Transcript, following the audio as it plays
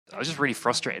I was just really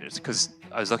frustrated because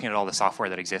I was looking at all the software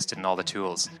that existed and all the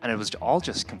tools, and it was all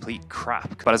just complete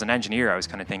crap. But as an engineer, I was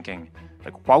kind of thinking,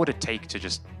 like, what would it take to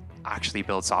just actually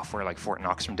build software like Fort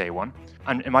Knox from day one?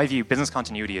 And in my view, business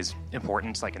continuity is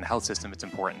important. Like in the health system, it's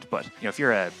important. But if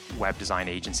you're a web design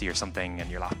agency or something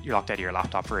and you're locked out of your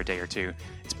laptop for a day or two,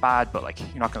 it's bad, but like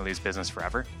you're not going to lose business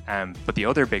forever. But the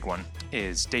other big one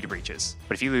is data breaches.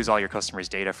 But if you lose all your customers'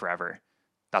 data forever,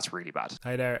 that's really bad.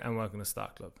 Hi there, and welcome to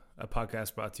Stock Club, a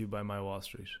podcast brought to you by My Wall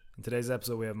Street. In today's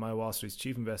episode, we have My Wall Street's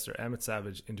chief investor, Emmett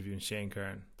Savage, interviewing Shane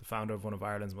Curran, the founder of one of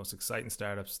Ireland's most exciting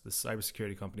startups, the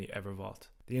cybersecurity company EverVault.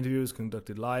 The interview was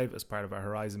conducted live as part of our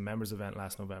Horizon members event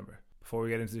last November. Before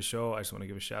we get into the show, I just want to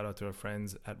give a shout out to our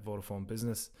friends at Vodafone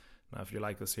Business. Now, if you're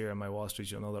like us here on My Wall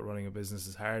Street, you'll know that running a business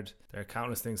is hard. There are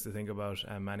countless things to think about,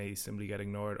 and many simply get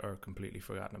ignored or completely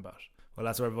forgotten about. Well,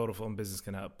 that's where Vodafone Business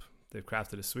can help. They've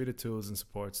crafted a suite of tools and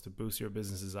supports to boost your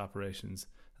business's operations,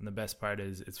 and the best part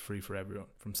is it's free for everyone.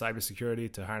 From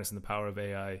cybersecurity to harnessing the power of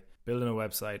AI, building a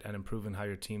website and improving how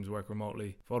your teams work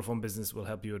remotely, Vodafone Business will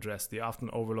help you address the often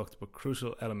overlooked but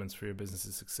crucial elements for your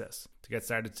business's success. To get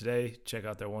started today, check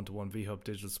out their one-to-one VHub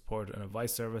digital support and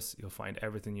advice service. You'll find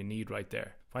everything you need right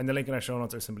there. Find the link in our show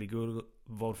notes or simply Google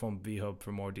Vodafone VHub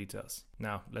for more details.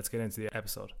 Now, let's get into the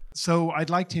episode. So I'd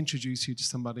like to introduce you to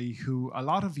somebody who a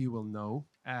lot of you will know.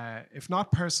 If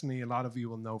not personally, a lot of you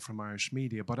will know from Irish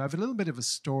media, but I have a little bit of a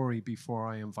story before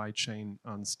I invite Shane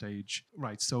on stage.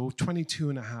 Right, so 22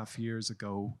 and a half years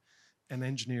ago, an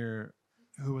engineer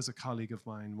who was a colleague of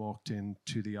mine walked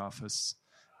into the office,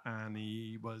 and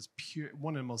he was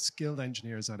one of the most skilled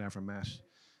engineers I'd ever met,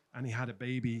 and he had a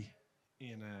baby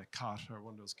in a cot or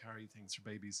one of those carry things for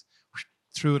babies,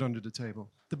 threw it under the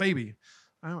table. The baby.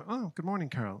 I went, "Oh, good morning,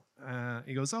 Carol."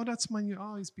 He goes, "Oh, that's my new,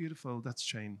 oh, he's beautiful, that's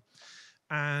Shane."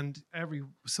 And every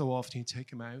so often he'd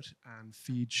take him out and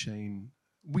feed Shane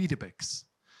Weetabix.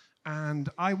 And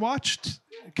I watched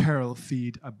Carol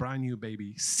feed a brand new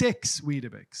baby 6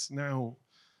 Weetabix. Now,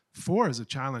 4 is a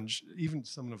challenge, even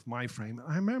someone of my frame.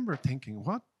 I remember thinking,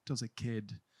 what does a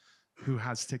kid who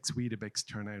has 6 Weetabix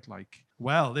turn out like?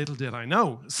 Well, little did I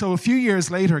know. So a few years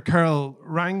later, Carol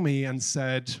rang me and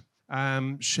said,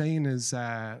 Shane is,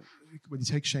 would you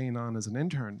take Shane on as an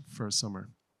intern for a summer?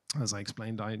 As I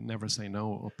explained, I never say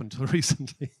no up until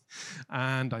recently.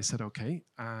 And I said, okay.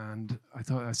 And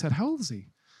I said, how old is he?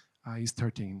 He's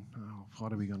 13. Oh,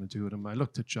 what are we going to do with him? I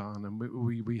looked at John, and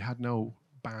we had no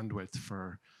bandwidth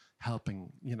for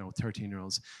helping,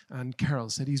 13-year-olds. And Carol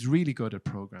said, he's really good at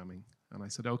programming. And I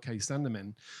said, okay, send him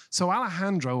in. So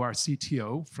Alejandro, our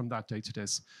CTO, from that day to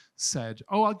this, said,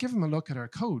 oh, I'll give him a look at our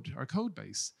code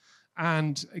base.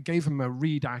 And it gave him a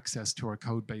read access to our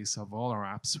code base of all our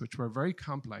apps, which were very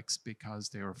complex because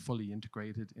they were fully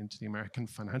integrated into the American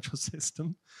financial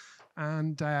system.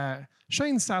 And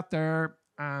Shane sat there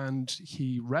and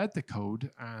he read the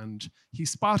code and he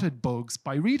spotted bugs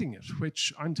by reading it,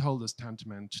 which I'm told is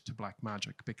tantamount to black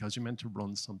magic because you're meant to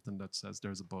run something that says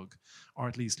there's a bug, or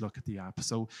at least look at the app.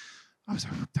 So I was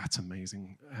like, that's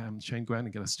amazing. Shane, go ahead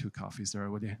and get us 2 coffees there,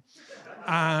 will you?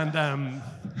 And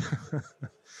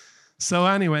so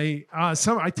anyway,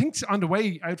 so I think on the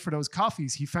way out for those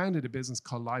coffees, he founded a business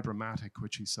called Libramatic,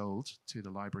 which he sold to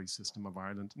the library system of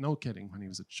Ireland. No kidding, when he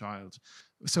was a child.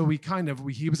 So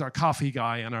he was our coffee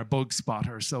guy and our bug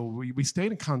spotter. So we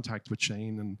stayed in contact with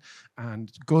Shane,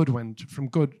 and he went from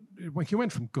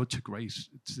good to great,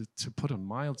 to put it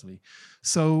mildly.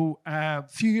 So a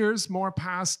few years more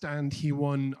passed, and he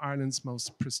won Ireland's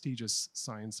most prestigious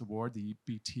science award, the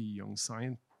BT Young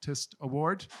Scientist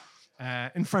Award.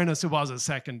 In fairness, it was a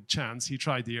second chance. He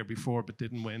tried the year before but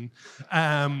didn't win.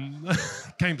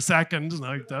 Came second,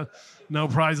 no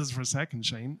prizes for second,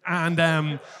 Shane.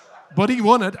 And but he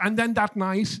won it. And then that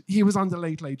night, he was on the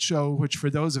Late Late Show, which for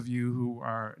those of you who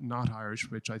are not Irish,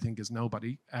 which I think is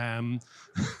nobody,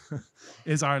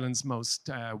 is Ireland's most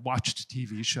watched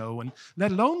TV show. And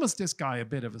let alone was this guy a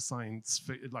bit of a science,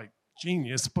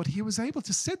 genius, but he was able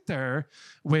to sit there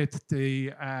with the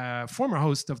former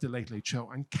host of the Late Late Show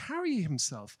and carry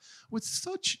himself with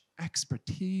such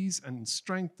expertise and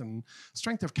strength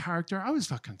of character. I was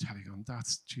looking at him going,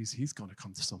 he's going to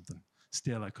come to something.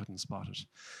 Still, I couldn't spot it.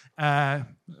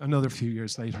 Another few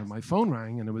years later, my phone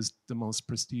rang, and it was the most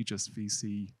prestigious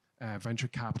VC venture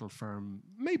capital firm,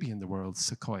 maybe in the world,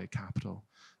 Sequoia Capital.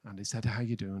 And they said, how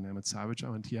you doing, Emmett Savage? I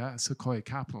went, yeah, Sequoia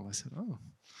Capital. I said, oh,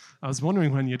 I was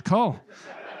wondering when you'd call.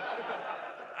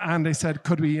 And they said,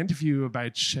 could we interview you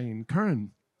about Shane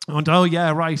Curran? I went, oh,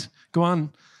 yeah, right, go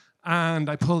on. And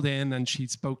I pulled in, and she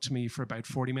spoke to me for about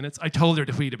 40 minutes. I told her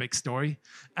the Weetabix story,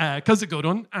 because a good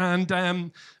one.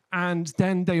 And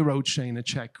then they wrote Shane a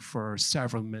check for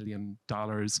several $1 million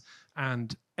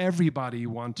and everybody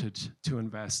wanted to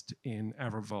invest in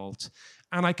Evervault.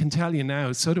 And I can tell you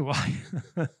now, so do I.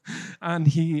 And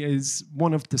he is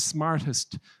one of the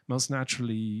smartest, most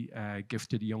naturally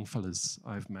gifted young fellas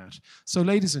I've met. So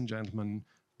ladies and gentlemen,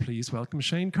 please welcome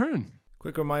Shane Curran.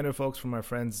 Quick reminder, folks, from our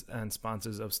friends and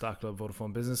sponsors of Stock Club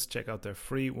Vodafone Business, check out their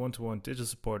free one-to-one digital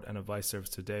support and advice service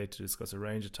today to discuss a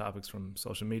range of topics from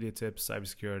social media tips,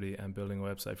 cybersecurity, and building a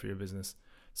website for your business.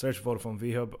 Search Vodafone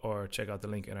VHub or check out the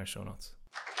link in our show notes.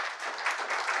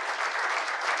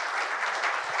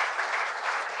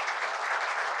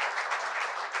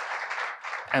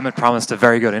 Emmett promised a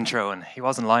very good intro, and he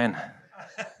wasn't lying.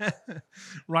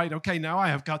 Right, okay, now I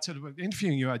have got to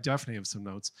interviewing you. I definitely have some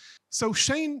notes. So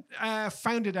Shane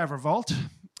founded Evervault,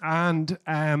 and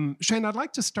Shane, I'd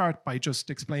like to start by just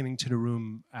explaining to the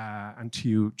room and to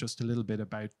you just a little bit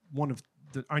about one of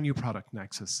our new product,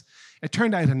 Nexus. It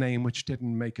turned out a name which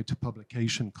didn't make it to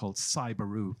publication called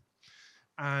Cyberoo.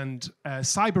 And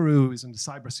Cyberoo is in the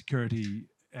cybersecurity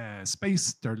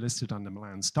space. They're listed on the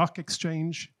Milan Stock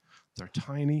Exchange. They're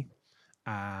tiny.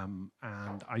 And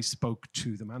I spoke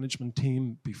to the management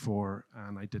team before,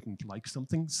 and I didn't like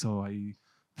something, so I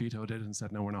vetoed it and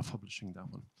said, no, we're not publishing that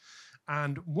one.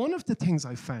 And one of the things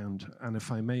I found, and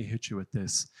if I may hit you with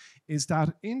this, is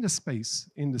that in the space,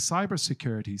 in the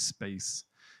cybersecurity space,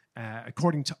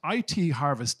 according to IT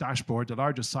Harvest Dashboard, the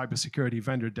largest cybersecurity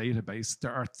vendor database,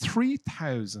 there are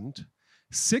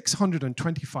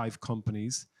 3,625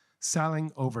 companies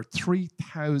selling over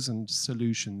 3,000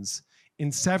 solutions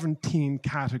in 17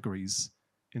 categories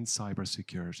in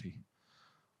cybersecurity.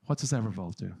 What does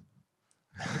Evervault do?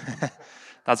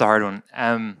 That's a hard one.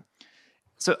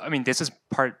 So, I mean, this is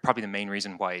probably the main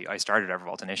reason why I started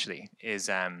Evervault initially, is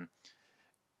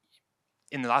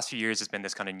in the last few years, there's been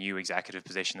this kind of new executive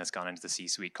position that's gone into the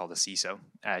C-suite called the CISO,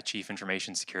 Chief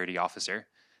Information Security Officer.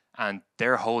 And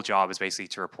their whole job is basically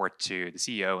to report to the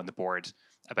CEO and the board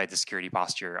about the security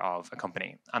posture of a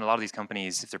company. And a lot of these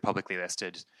companies, if they're publicly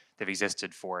listed, they've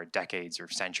existed for decades or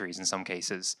centuries in some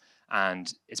cases.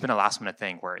 And it's been a last minute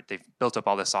thing where they've built up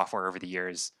all this software over the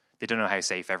years. They don't know how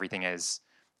safe everything is.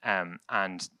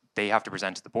 And they have to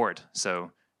present to the board.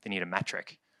 So they need a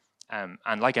metric. And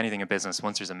like anything in business,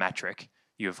 once there's a metric,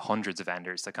 you have hundreds of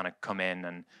vendors that kind of come in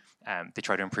and they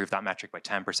try to improve that metric by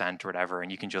 10% or whatever.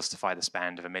 And you can justify the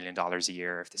spend of $1 million a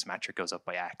year if this metric goes up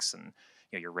by X and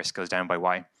your risk goes down by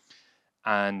Y.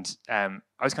 And I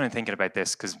was kind of thinking about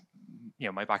this because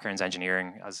my background's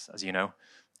engineering, as you know.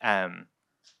 And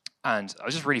I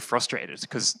was just really frustrated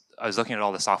because I was looking at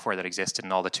all the software that existed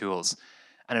and all the tools,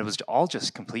 and it was all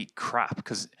just complete crap.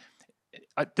 Because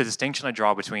the distinction I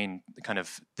draw between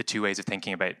the two ways of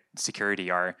thinking about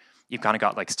security are you've kind of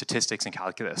got like statistics and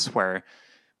calculus, where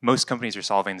most companies are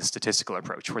solving the statistical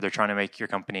approach, where they're trying to make your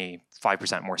company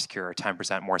 5% more secure or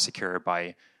 10% more secure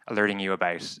by alerting you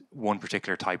about one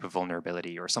particular type of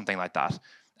vulnerability or something like that.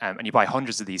 And you buy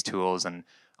hundreds of these tools, and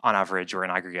on average or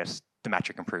in aggregate, the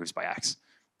metric improves by X.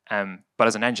 But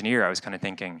as an engineer, I was kind of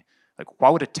thinking, like,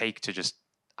 what would it take to just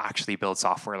actually build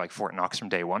software like Fort Knox from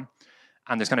day one?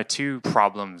 And there's kind of two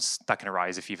problems that can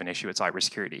arise if you have an issue with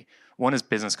cybersecurity. One is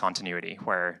business continuity,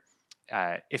 where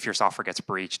if your software gets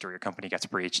breached or your company gets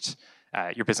breached,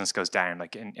 your business goes down.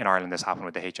 Like in Ireland, this happened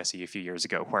with the HSE a few years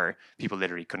ago, where people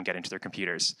literally couldn't get into their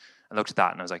computers. I looked at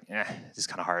that and I was like, this is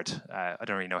kind of hard. I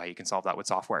don't really know how you can solve that with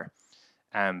software.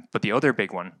 But the other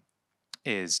big one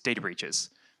is data breaches.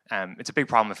 It's a big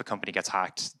problem if a company gets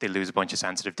hacked, they lose a bunch of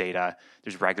sensitive data.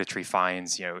 There's regulatory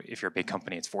fines. If you're a big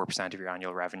company, it's 4% of your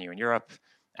annual revenue in Europe.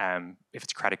 If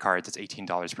it's credit cards, it's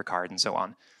 $18 per card and so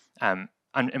on.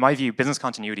 And in my view, business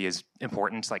continuity is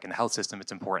important. Like in the health system,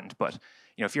 it's important. But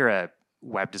if you're a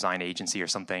web design agency or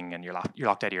something and you're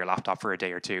locked out of your laptop for a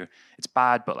day or two, it's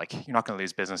bad, but like you're not going to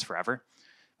lose business forever.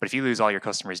 But if you lose all your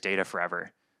customers' data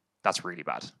forever, that's really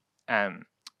bad. And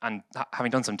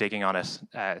having done some digging on it,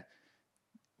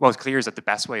 what was clear is that the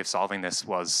best way of solving this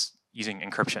was using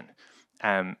encryption.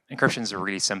 Encryption is a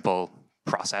really simple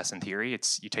process in theory.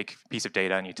 It's you take a piece of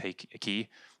data and you take a key,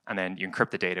 and then you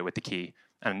encrypt the data with the key.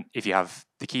 And if you have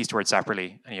the keys stored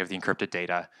separately and you have the encrypted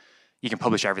data, you can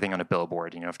publish everything on a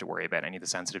billboard. You don't have to worry about any of the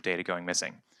sensitive data going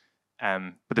missing.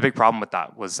 But the big problem with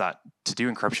that was that to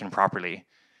do encryption properly,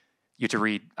 you have to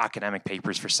read academic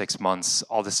papers for 6 months.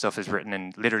 All this stuff is written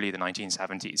in literally the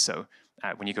 1970s. So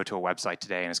when you go to a website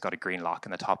today and it's got a green lock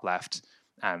in the top left,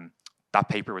 that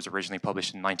paper was originally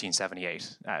published in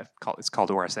 1978. It's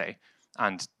called RSA.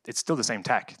 And it's still the same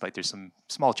tech. Like there's some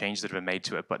small changes that have been made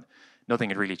to it, but nothing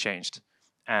had really changed.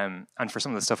 And for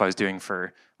some of the stuff I was doing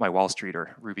for my Wall Street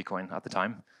or Ruby coin at the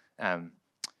time,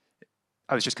 I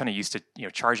I was just kind of used to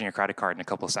charging a credit card in a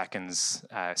couple of seconds,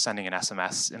 sending an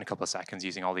SMS in a couple of seconds,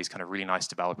 using all these kind of really nice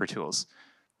developer tools.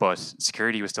 But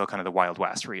security was still kind of the Wild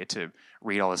West, where you had to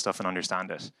read all this stuff and understand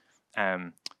it.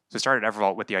 So I started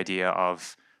Evervault with the idea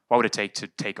of what would it take to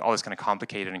take all this kind of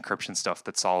complicated encryption stuff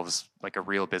that solves like a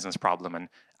real business problem and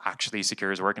actually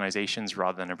secures organizations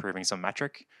rather than improving some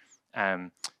metric.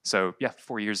 So yeah,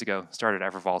 4 years ago, started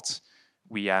Evervault.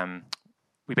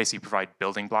 We basically provide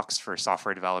building blocks for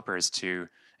software developers to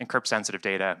encrypt sensitive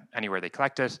data anywhere they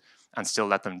collect it and still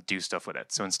let them do stuff with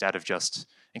it. So instead of just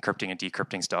encrypting and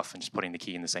decrypting stuff and just putting the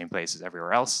key in the same place as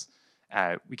everywhere else,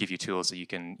 we give you tools that you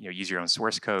can use your own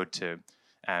source code to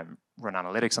run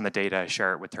analytics on the data,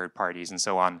 share it with third parties, and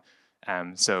so on.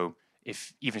 So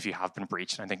even if you have been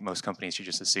breached, and I think most companies should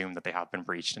just assume that they have been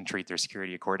breached and treat their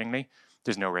security accordingly,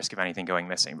 there's no risk of anything going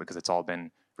missing because it's all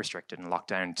been restricted and locked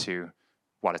down to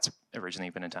what it's originally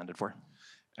been intended for.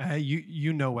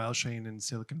 You know well, Shane, in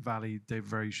Silicon Valley, they have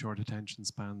very short attention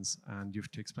spans and you have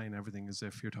to explain everything as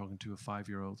if you're talking to a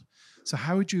 5-year-old. So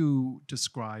how would you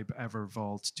describe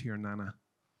Evervault to your nana,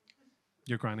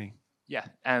 your granny? Yeah,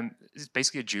 it's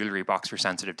basically a jewelry box for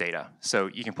sensitive data. So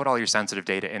you can put all your sensitive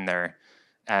data in there,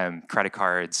 credit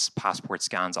cards, passport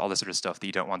scans, all this sort of stuff that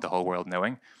you don't want the whole world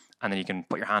knowing. And then you can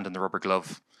put your hand in the rubber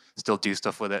glove, still do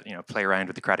stuff with it, play around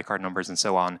with the credit card numbers and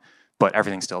so on, but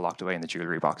everything's still locked away in the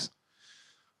jewelry box.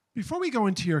 Before we go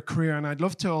into your career, and I'd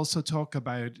love to also talk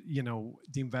about, the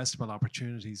investable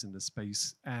opportunities in this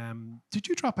space. Did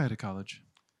you drop out of college?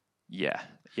 Yeah.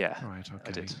 All right, okay.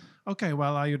 I did. Okay,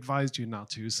 well, I advised you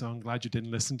not to, so I'm glad you didn't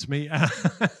listen to me.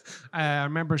 I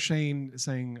remember Shane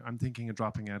saying, I'm thinking of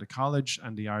dropping out of college,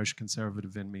 and the Irish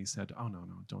conservative in me said, oh, no,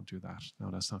 don't do that. No,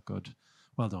 that's not good.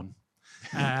 Well done.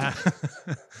 And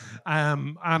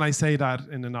I say that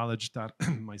in the knowledge that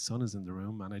my son is in the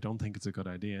room, and I don't think it's a good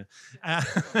idea.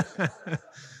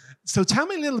 So tell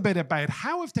me a little bit about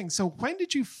how have things. So when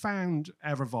did you found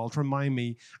Evervault? Remind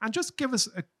me, and just give us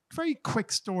a very quick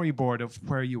storyboard of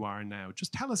where you are now.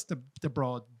 Just tell us the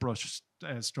broad brush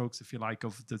strokes, if you like,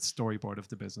 of the storyboard of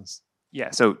the business.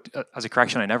 Yeah, so as a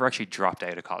correction, I never actually dropped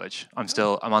out of college. I'm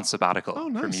on sabbatical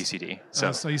from UCD.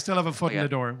 So you still have a foot in the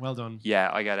door. Well done. Yeah,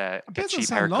 I got a cheap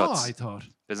haircuts. Law, I thought.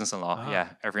 Business and law, yeah.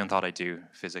 Everyone thought I'd do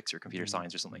physics or computer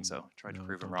science or something, so I tried to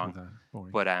prove them wrong.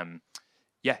 But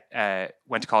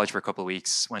went to college for a couple of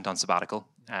weeks, went on sabbatical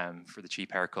for the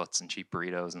cheap haircuts and cheap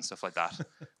burritos and stuff like that,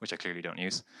 which I clearly don't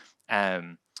use.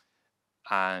 So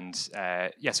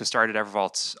started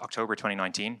Evervault October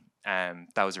 2019.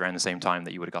 That was around the same time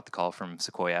that you would have got the call from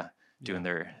Sequoia doing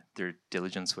their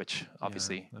diligence, which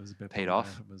obviously that was a bit paid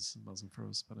off. It wasn't for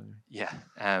us, but anyway. Yeah.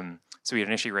 So we had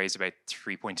initially raised about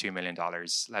 $3.2 million,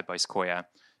 led by Sequoia.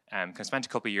 Spent a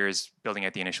couple of years building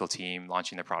out the initial team,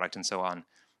 launching the product, and so on,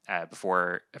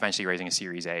 before eventually raising a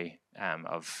Series A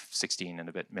of $16 and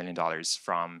a bit million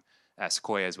from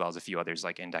Sequoia, as well as a few others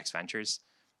like Index Ventures.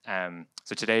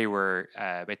 So today we're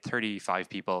about 35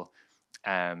 people,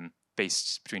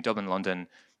 based between Dublin and London.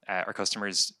 Our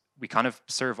customers, we kind of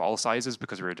serve all sizes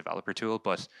because we're a developer tool,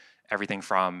 but everything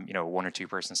from 1 or 2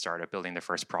 person startup building their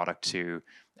first product to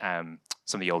some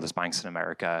of the oldest banks in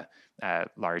America,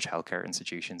 large healthcare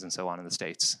institutions, and so on in the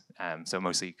States. So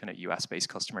mostly kind of US based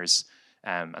customers,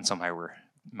 and somehow we're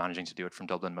managing to do it from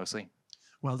Dublin mostly.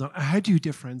 Well done. How do you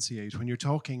differentiate when you're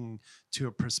talking to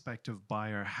a prospective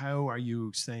buyer? How are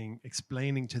you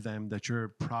explaining to them that your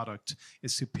product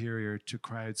is superior to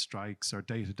CrowdStrike's or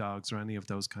Datadogs or any of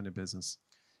those kind of business?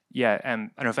 Yeah, I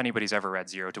don't know if anybody's ever read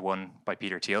 0 to 1 by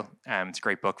Peter Thiel. It's a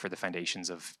great book for the foundations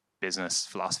of business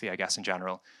philosophy, I guess, in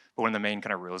general. But one of the main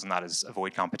kind of rules in that is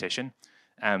avoid competition.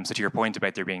 So to your point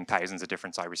about there being thousands of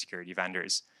different cybersecurity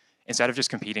vendors, instead of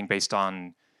just competing based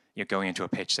on going into a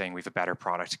pitch saying we have a better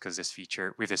product because we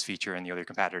have this feature and the other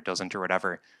competitor doesn't or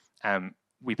whatever,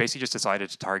 we basically just decided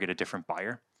to target a different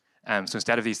buyer. So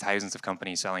instead of these thousands of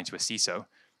companies selling to a CISO,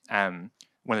 one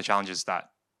of the challenges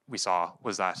that we saw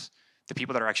was that the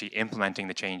people that are actually implementing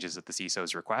the changes at the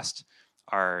CISO's request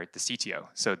are the CTO.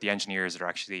 So the engineers that are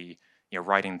actually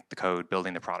writing the code,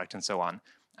 building the product, and so on.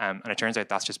 And it turns out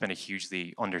that's just been a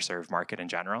hugely underserved market in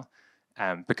general,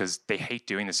 because they hate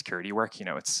doing the security work.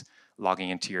 It's logging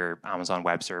into your Amazon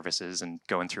Web Services and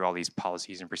going through all these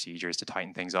policies and procedures to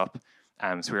tighten things up.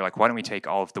 So we were like, why don't we take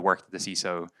all of the work that the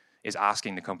CISO is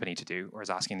asking the company to do or is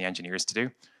asking the engineers to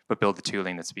do, but build the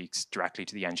tooling that speaks directly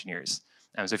to the engineers.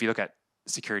 So if you look at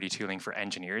security tooling for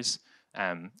engineers,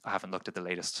 I haven't looked at the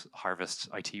latest Harvest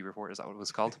IT report, is that what it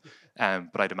was called?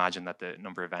 But I'd imagine that the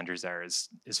number of vendors there is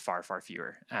far, far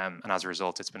fewer. And as a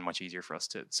result, it's been much easier for us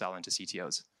to sell into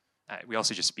CTOs. We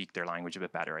also just speak their language a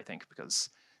bit better, I think, because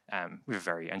we have a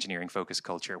very engineering-focused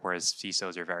culture, whereas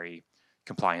CISOs are very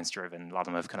compliance driven. A lot of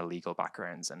them have kind of legal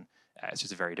backgrounds, and it's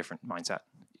just a very different mindset,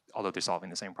 although they're solving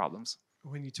the same problems.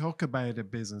 When you talk about a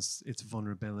business, it's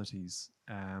vulnerabilities,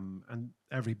 and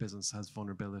every business has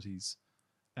vulnerabilities.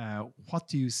 What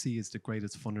do you see as the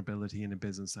greatest vulnerability in a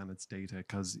business and its data?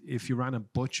 Because if you ran a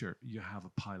butcher, you have a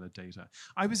pile of data.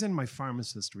 I was in my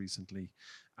pharmacist recently,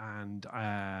 and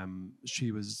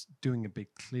she was doing a big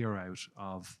clear out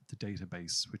of the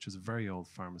database, which is a very old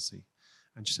pharmacy.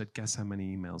 And she said, guess how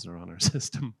many emails are on our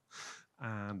system?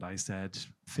 And I said,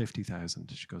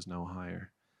 50,000. She goes, no,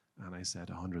 higher. And I said,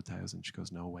 100,000. She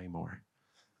goes, no, way more.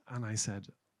 And I said,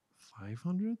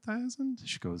 500,000?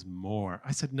 She goes, more.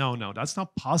 I said, no, that's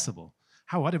not possible.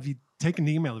 What have you taken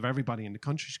the email of everybody in the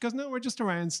country? She goes, no, we're just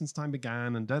around since time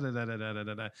began and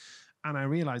da-da-da-da-da-da-da. And I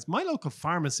realized my local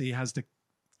pharmacy has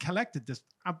collected this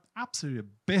absolute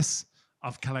abyss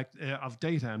of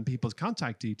data and people's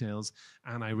contact details.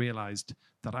 And I realized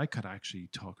that I could actually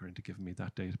talk her into giving me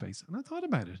that database. And I thought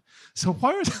about it. So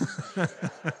what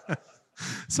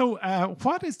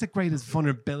is the greatest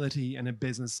vulnerability in a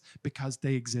business, because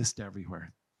they exist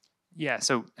everywhere? Yeah,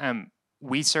 so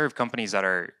we serve companies that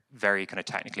are very kind of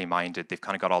technically minded. They've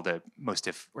kind of got all the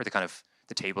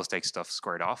the table stakes stuff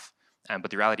squared off. But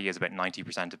the reality is about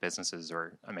 90% of businesses,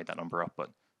 or I made that number up,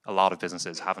 but a lot of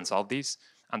businesses haven't solved these.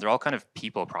 And they're all kind of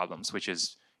people problems, which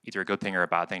is either a good thing or a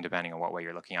bad thing, depending on what way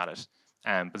you're looking at it.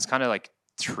 But it's kind of like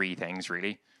three things,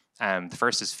 really. The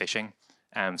first is phishing.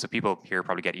 So people here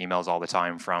probably get emails all the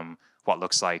time from what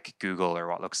looks like Google or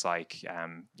what looks like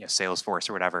Salesforce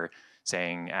or whatever,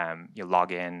 saying you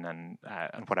log in and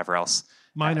whatever else.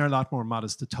 Mine are a lot more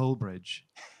modest. The toll bridge.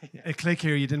 A click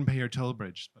here, you didn't pay your toll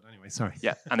bridge. But anyway, sorry.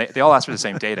 Yeah, and they all ask for the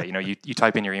same data. You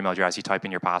type in your email address, you type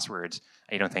in your password,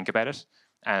 and you don't think about it.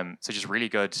 So just really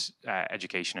good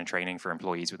education and training for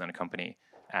employees within a company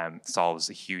solves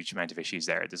a huge amount of issues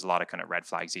there. There's a lot of kind of red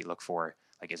flags that you look for,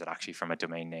 like is it actually from a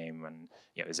domain name, and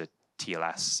is it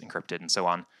TLS encrypted and so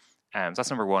on. So that's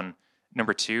number one.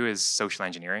 Number two is social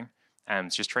engineering.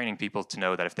 It's just training people to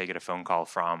know that if they get a phone call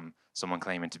from someone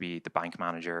claiming to be the bank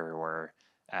manager or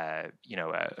a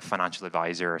financial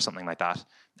advisor or something like that,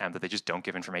 that they just don't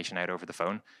give information out over the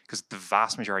phone, because the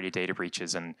vast majority of data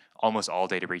breaches and almost all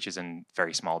data breaches in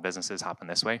very small businesses happen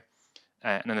this way.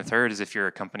 And then the third is if you're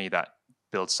a company that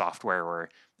builds software or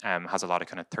has a lot of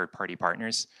kind of third-party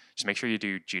partners, just make sure you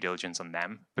do due diligence on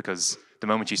them, because the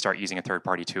moment you start using a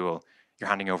third-party tool, you're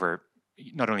handing over,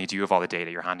 not only do you have all the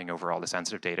data, you're handing over all the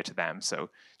sensitive data to them. So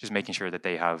just making sure that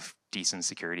they have decent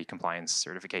security compliance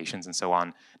certifications and so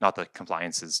on. Not that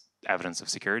compliance is evidence of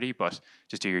security, but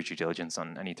just do your due diligence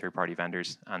on any third-party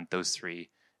vendors. And those three,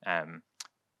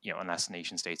 unless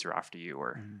nation states are after you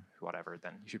or whatever,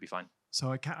 then you should be fine.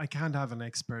 So I can't have an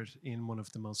expert in one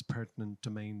of the most pertinent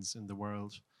domains in the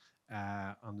world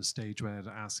on the stage without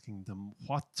asking them,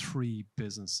 what three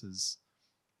businesses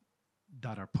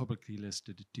that are publicly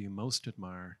listed do you most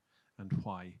admire and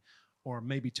why? Or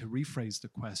maybe to rephrase the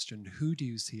question, who do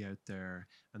you see out there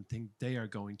and think they are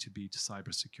going to be to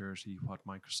cybersecurity what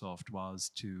Microsoft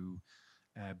was to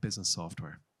business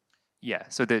software? Yeah,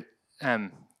 so the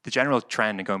general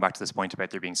trend, and going back to this point about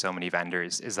there being so many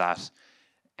vendors, is that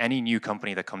any new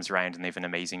company that comes around and they have an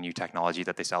amazing new technology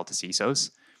that they sell to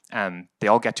CISOs, they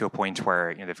all get to a point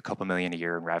where they have a couple million a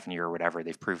year in revenue or whatever.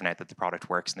 They've proven out that the product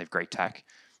works and they have great tech.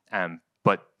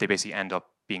 But they basically end up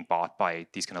being bought by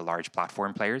these kind of large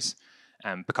platform players.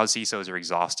 Because CISOs are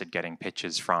exhausted getting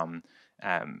pitches from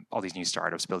all these new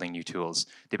startups building new tools,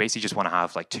 they basically just want to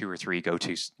have like 2 or 3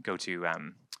 go-to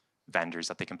vendors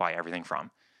that they can buy everything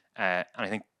from. And I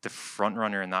think the front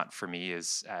runner in that for me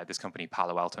is this company,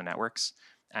 Palo Alto Networks.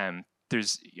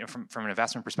 There's, from an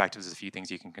investment perspective, there's a few things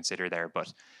you can consider there,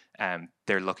 but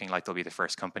they're looking like they'll be the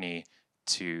first company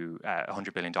to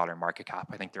 $100 billion market cap.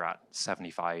 I think they're at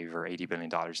 $75 or $80 billion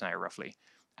now, roughly.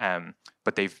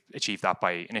 But they've achieved that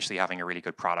by initially having a really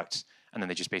good product, and then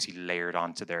they just basically layered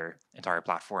onto their entire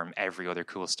platform every other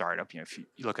cool startup. If you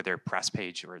look at their press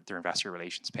page or their investor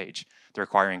relations page, they're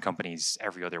acquiring companies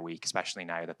every other week, especially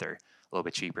now that they're a little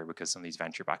bit cheaper because some of these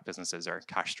venture-backed businesses are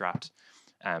cash-strapped.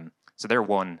 So they're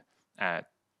one that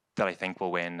I think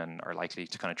will win and are likely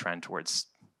to kind of trend towards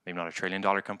maybe not $1 trillion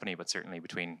company, but certainly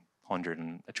between 100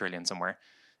 and a trillion somewhere.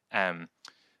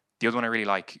 The other one I really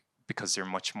like because they're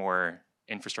much more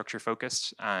infrastructure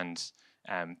focused and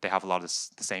they have a lot of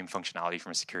the same functionality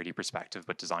from a security perspective,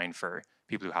 but designed for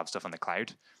people who have stuff on the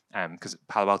cloud. Because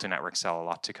Palo Alto Networks sell a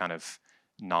lot to kind of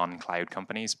non-cloud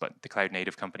companies, but the cloud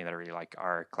native company that I really like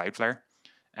are Cloudflare.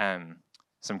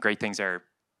 Some great things there.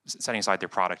 setting aside their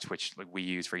product, which like we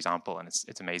use, for example, and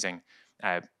it's amazing.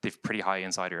 They've pretty high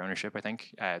insider ownership. I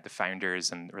think the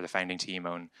founders or the founding team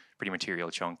own pretty material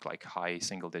chunk, like high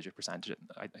single-digit percentage.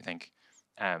 I think.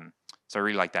 So I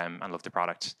really like them and love the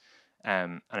product.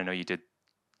 And I know you did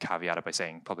caveat it by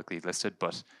saying publicly listed,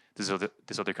 but there's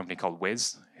this other company called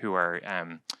Wiz, who are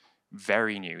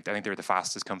very new. I think they're the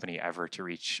fastest company ever to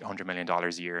reach $100 million a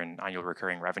year in annual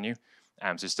recurring revenue.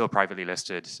 So still privately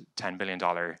listed, $10 billion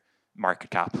market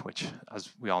cap, which,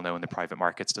 as we all know in the private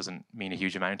markets, doesn't mean a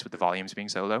huge amount with the volumes being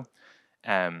so low.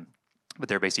 But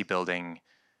they're basically building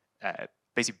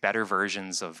better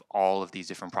versions of all of these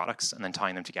different products and then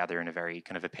tying them together in a very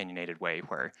kind of opinionated way,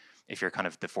 where if you're kind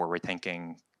of the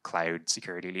forward-thinking cloud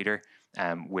security leader,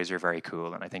 Wiz are very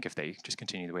cool. And I think if they just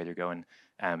continue the way they're going,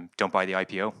 don't buy the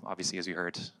IPO, obviously, as we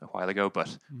heard a while ago,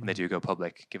 but when they do go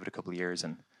public, give it a couple of years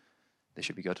and they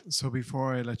should be good. So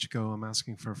before I let you go, I'm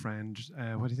asking for a friend.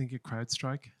 What do you think of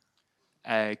CrowdStrike?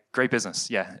 Great business,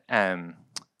 yeah.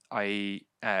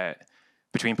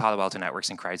 Between Palo Alto Networks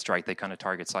and CrowdStrike, they kind of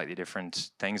target slightly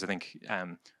different things. I think,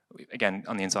 again,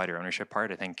 on the insider ownership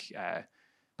part, I think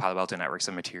Palo Alto Networks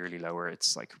are materially lower.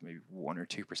 It's like maybe 1 or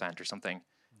 2% or something.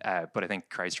 But I think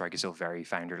CrowdStrike is still very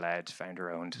founder-led,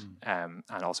 founder-owned,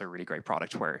 and also a really great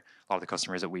product where a lot of the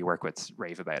customers that we work with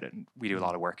rave about it. And we do a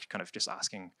lot of work kind of just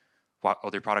asking what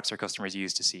other products our customers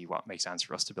use to see what makes sense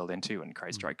for us to build into, and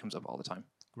CrowdStrike comes up all the time.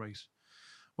 Great.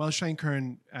 Well, Shane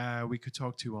Curran, we could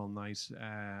talk to you all night,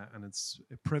 and it's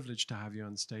a privilege to have you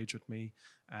on stage with me.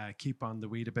 Keep on the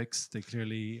Weetabix. They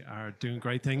clearly are doing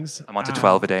great things. I'm on to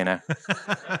 12 a day now.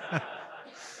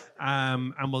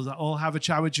 And we'll all have a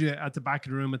chat with you at the back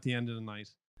of the room at the end of the night.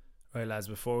 Right, lads,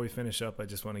 before we finish up, I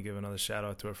just want to give another shout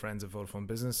out to our friends at Vodafone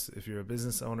Business. If you're a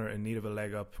business owner in need of a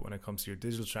leg up when it comes to your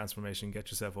digital transformation, get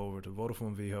yourself over to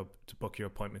Vodafone VHub to book your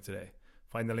appointment today.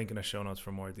 Find the link in our show notes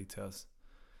for more details.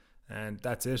 And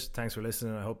that's it. Thanks for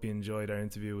listening. I hope you enjoyed our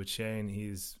interview with Shane.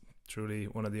 He's truly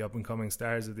one of the up-and-coming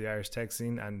stars of the Irish tech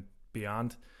scene and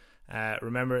beyond.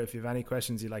 Remember, if you have any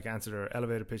questions you'd like answered or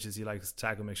elevator pitches you'd like us to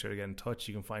tackle, make sure to get in touch.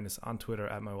 You can find us on Twitter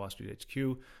at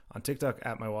MyWallStreetHQ, on TikTok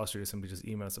at MyWallStreet, or simply just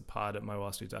email us at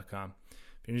pod@mywallstreet.com.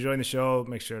 If you're enjoying the show,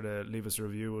 make sure to leave us a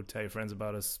review, tell your friends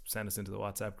about us, send us into the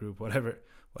WhatsApp group,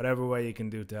 whatever way you can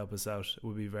do to help us out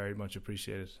would be very much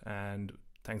appreciated. And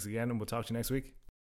thanks again, and we'll talk to you next week.